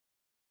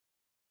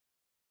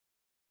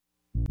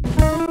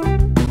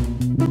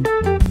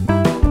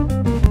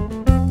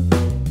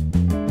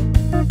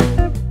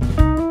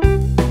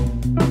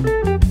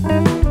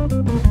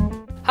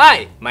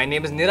Hi, my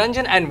name is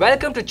Niranjan and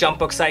welcome to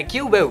Champak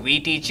SciQ, where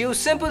we teach you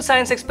simple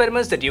science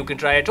experiments that you can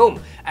try at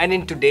home. And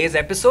in today's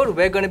episode,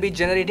 we're going to be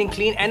generating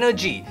clean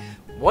energy.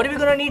 What are we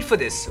going to need for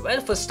this? Well,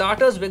 for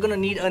starters, we're going to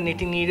need a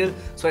knitting needle.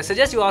 So I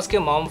suggest you ask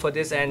your mom for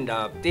this, and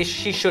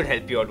she should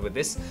help you out with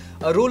this.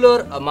 A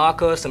ruler, a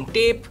marker, some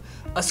tape,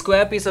 a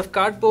square piece of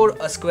cardboard,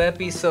 a square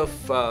piece of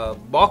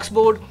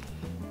boxboard,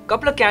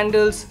 couple of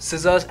candles,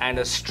 scissors, and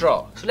a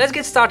straw. So let's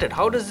get started.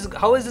 How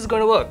is this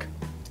going to work?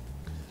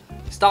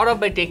 Start off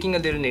by taking a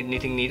little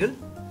knitting needle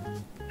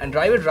and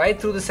drive it right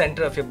through the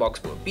center of your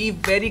boxboard. Be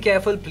very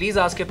careful. Please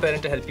ask your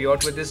parent to help you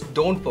out with this.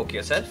 Don't poke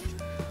yourself.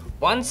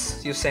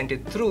 Once you sent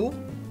it through,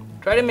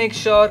 try to make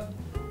sure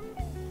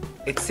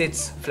it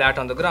sits flat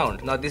on the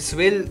ground. Now this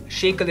will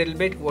shake a little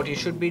bit. What you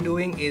should be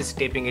doing is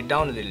taping it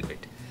down a little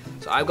bit.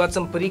 So I've got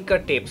some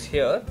pre-cut tapes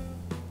here.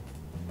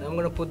 And I'm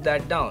going to put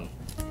that down.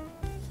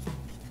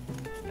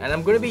 And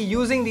I'm going to be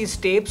using these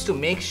tapes to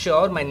make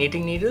sure my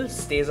knitting needle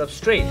stays up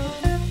straight.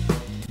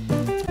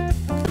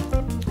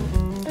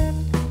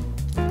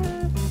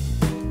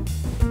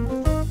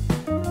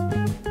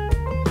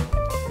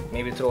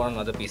 Maybe throw on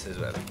another piece as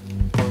well.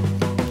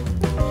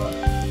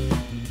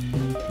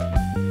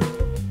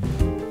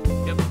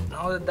 Yep.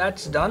 Now that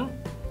that's done,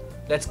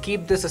 let's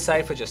keep this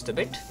aside for just a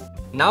bit.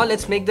 Now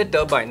let's make the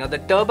turbine. Now the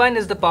turbine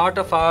is the part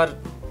of our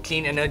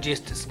clean energy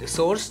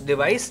source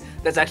device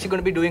that's actually going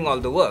to be doing all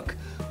the work.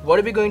 What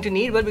are we going to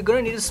need? Well, we're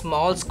going to need a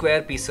small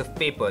square piece of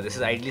paper. This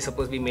is ideally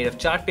supposed to be made of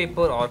chart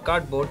paper or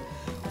cardboard.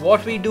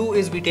 What we do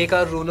is we take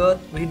our ruler,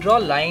 we draw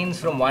lines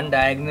from one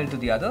diagonal to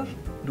the other.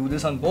 Do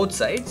this on both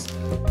sides.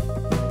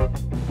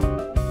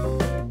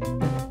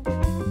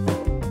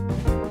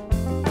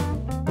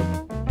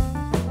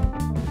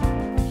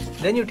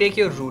 Then you take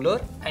your ruler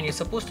and you're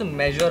supposed to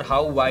measure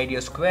how wide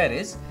your square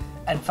is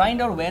and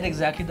find out where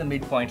exactly the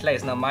midpoint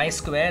lies. Now my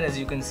square, as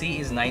you can see,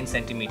 is 9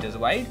 centimeters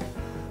wide.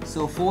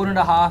 So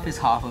 4.5 is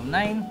half of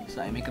 9.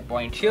 So I make a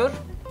point here.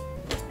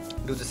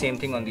 Do the same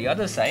thing on the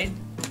other side.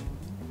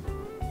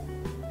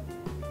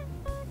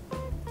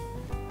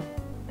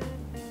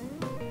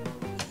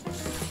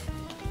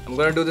 I'm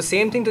going to do the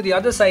same thing to the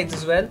other sides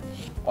as well.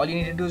 All you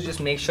need to do is just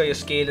make sure your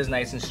scale is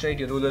nice and straight,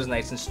 your ruler is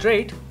nice and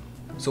straight.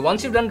 So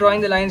once you've done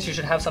drawing the lines, you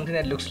should have something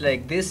that looks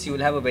like this. You will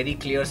have a very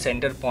clear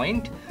center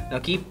point. Now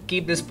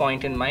keep this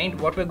point in mind.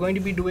 What we're going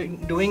to be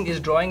doing is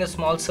drawing a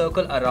small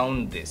circle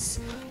around this.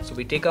 So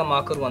we take our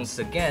marker once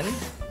again.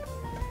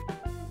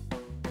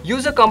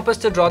 Use a compass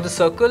to draw the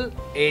circle.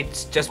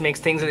 It just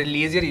makes things a little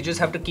easier. You just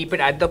have to keep it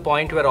at the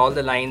point where all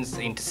the lines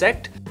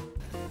intersect.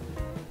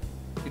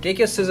 You take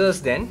your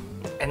scissors then,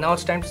 and now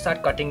it's time to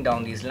start cutting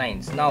down these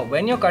lines. Now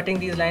when you're cutting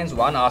these lines,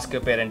 one, ask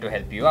your parent to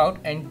help you out,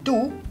 and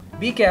two,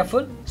 be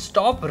careful,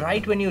 stop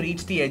right when you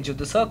reach the edge of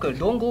the circle.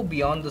 Don't go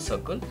beyond the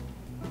circle.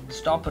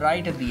 Stop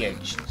right at the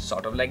edge,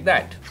 sort of like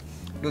that.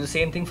 Do the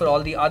same thing for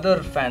all the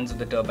other fans of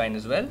the turbine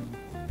as well.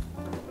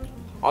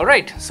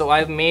 Alright, so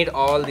I've made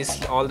all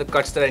the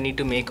cuts that I need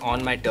to make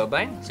on my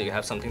turbine. So you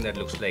have something that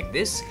looks like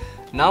this.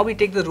 Now we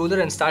take the ruler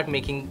and start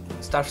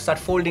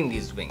folding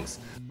these wings.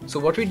 So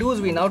what we do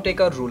is we now take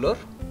our ruler,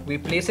 we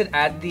place it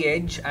at the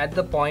edge, at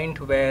the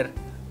point where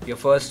your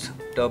first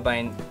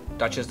turbine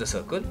touches the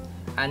circle.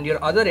 And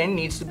your other end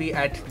needs to be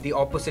at the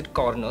opposite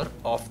corner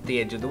of the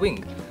edge of the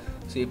wing.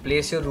 So you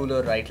place your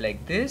ruler right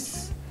like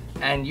this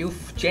and you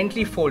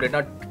gently fold it.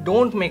 Now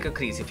don't make a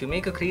crease. If you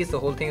make a crease, the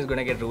whole thing is going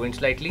to get ruined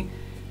slightly.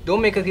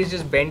 Don't make a crease,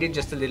 just bend it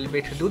just a little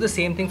bit. Do the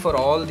same thing for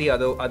all the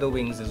other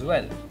wings as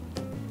well.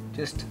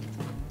 Just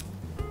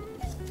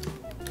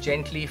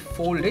gently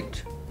fold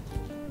it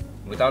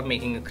without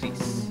making a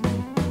crease.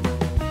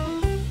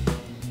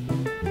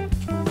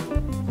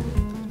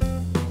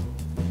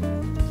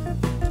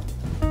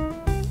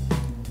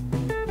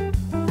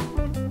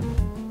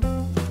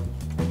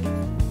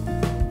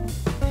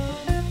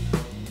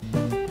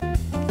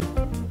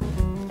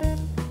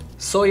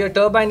 So your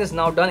turbine is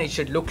now done. It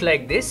should look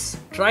like this.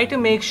 Try to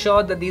make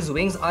sure that these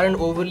wings aren't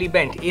overly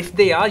bent. If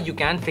they are, you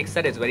can fix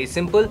that. It's very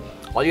simple.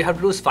 All you have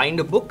to do is find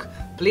a book,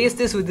 place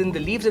this within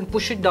the leaves and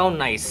push it down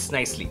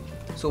nicely.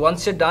 So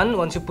once you're done,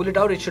 once you pull it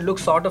out, it should look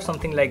sort of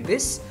something like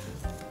this.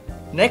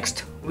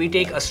 Next, we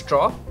take a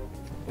straw.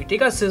 We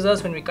take our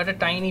scissors when we cut a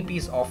tiny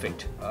piece off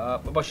it.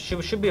 But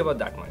should be about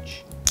that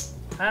much.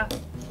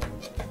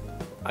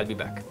 I'll be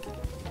back.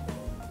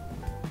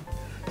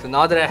 So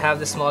now that I have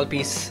this small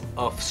piece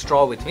of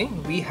straw with me,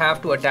 we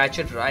have to attach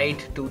it right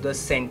to the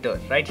center,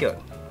 right here.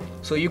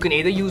 So you can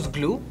either use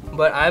glue,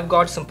 but I've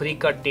got some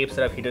pre-cut tapes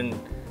that I've hidden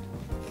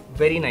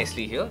very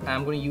nicely here.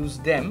 I'm going to use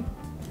them.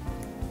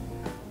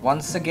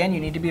 Once again,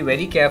 you need to be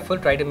very careful.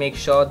 Try to make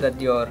sure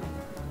that your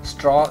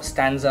straw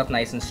stands up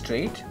nice and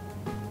straight.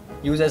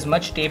 Use as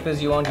much tape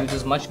as you want, use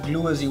as much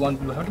glue as you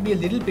want. You have to be a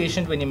little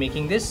patient when you're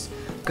making this,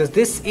 because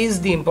this is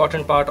the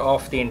important part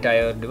of the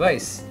entire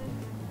device.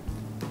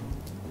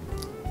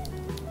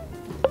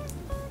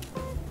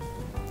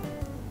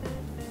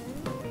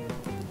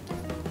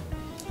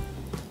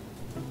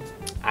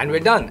 And we're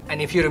done.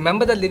 And if you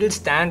remember the little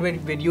stand we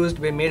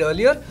made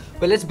earlier,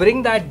 well, let's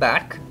bring that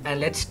back and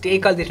let's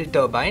take our little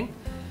turbine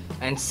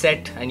and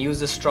use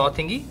the straw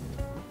thingy,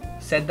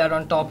 set that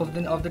on top of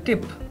the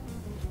tip.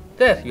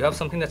 There, you have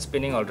something that's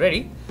spinning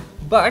already,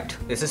 but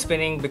this is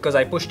spinning because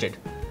I pushed it.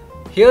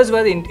 Here's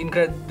where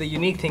the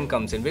unique thing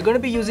comes in. We're going to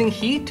be using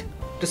heat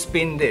to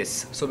spin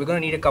this. So we're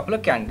going to need a couple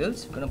of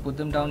candles. We're going to put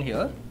them down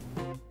here.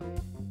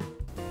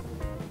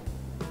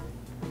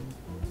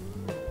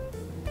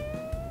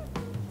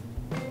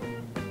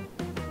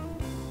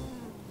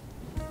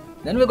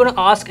 Then we're going to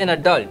ask an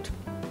adult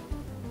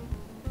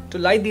to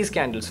light these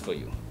candles for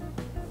you.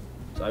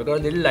 So I've got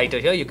a little lighter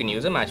here. You can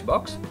use a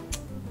matchbox.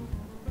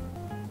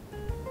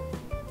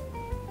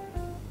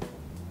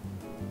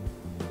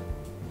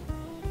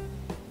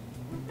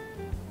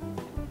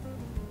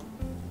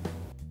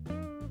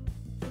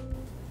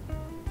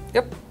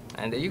 Yep,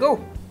 and there you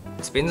go.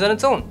 It spins on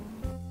its own.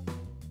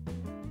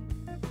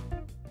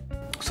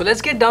 So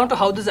let's get down to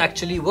how this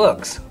actually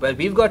works. Well,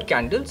 we've got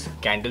candles.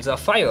 Candles are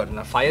fire.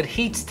 Now fire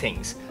heats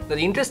things. Now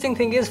the interesting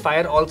thing is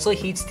fire also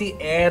heats the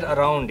air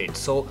around it.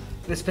 So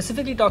we're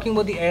specifically talking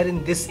about the air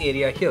in this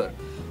area here.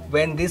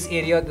 When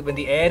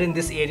the air in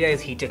this area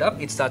is heated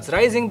up, it starts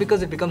rising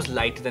because it becomes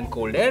lighter than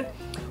cold air.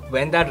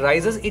 When that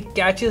rises, it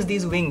catches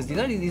these wings. You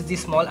know,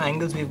 these small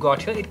angles we've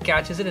got here, it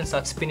catches it and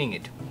starts spinning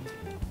it.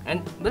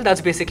 And well,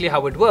 that's basically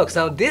how it works.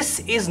 Now this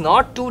is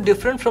not too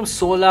different from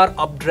solar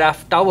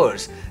updraft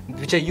towers,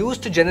 which are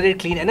used to generate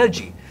clean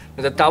energy.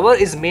 Now, the tower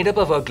is made up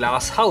of a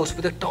glass house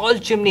with a tall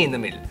chimney in the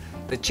middle.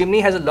 The chimney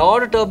has a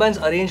lot of turbines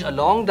arranged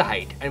along the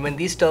height, and when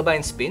these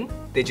turbines spin,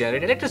 they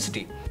generate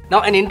electricity.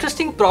 Now an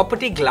interesting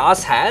property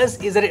glass has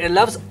is that it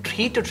allows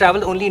heat to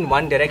travel only in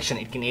one direction.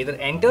 It can either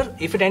enter,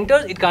 if it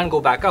enters, it can't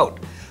go back out.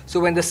 So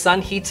when the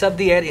sun heats up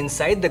the air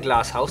inside the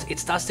glass house, it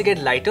starts to get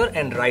lighter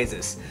and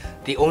rises.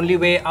 The only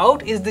way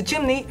out is the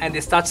chimney, and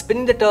they start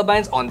spinning the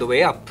turbines on the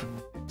way up.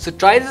 So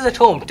try this at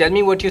home. Tell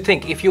me what you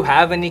think. If you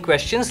have any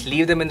questions,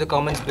 leave them in the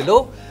comments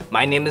below.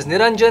 My name is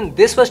Niranjan.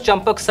 This was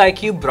Champak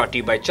SciQ, brought to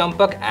you by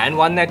Champak and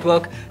One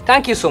Network.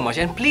 Thank you so much,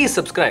 and please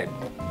subscribe.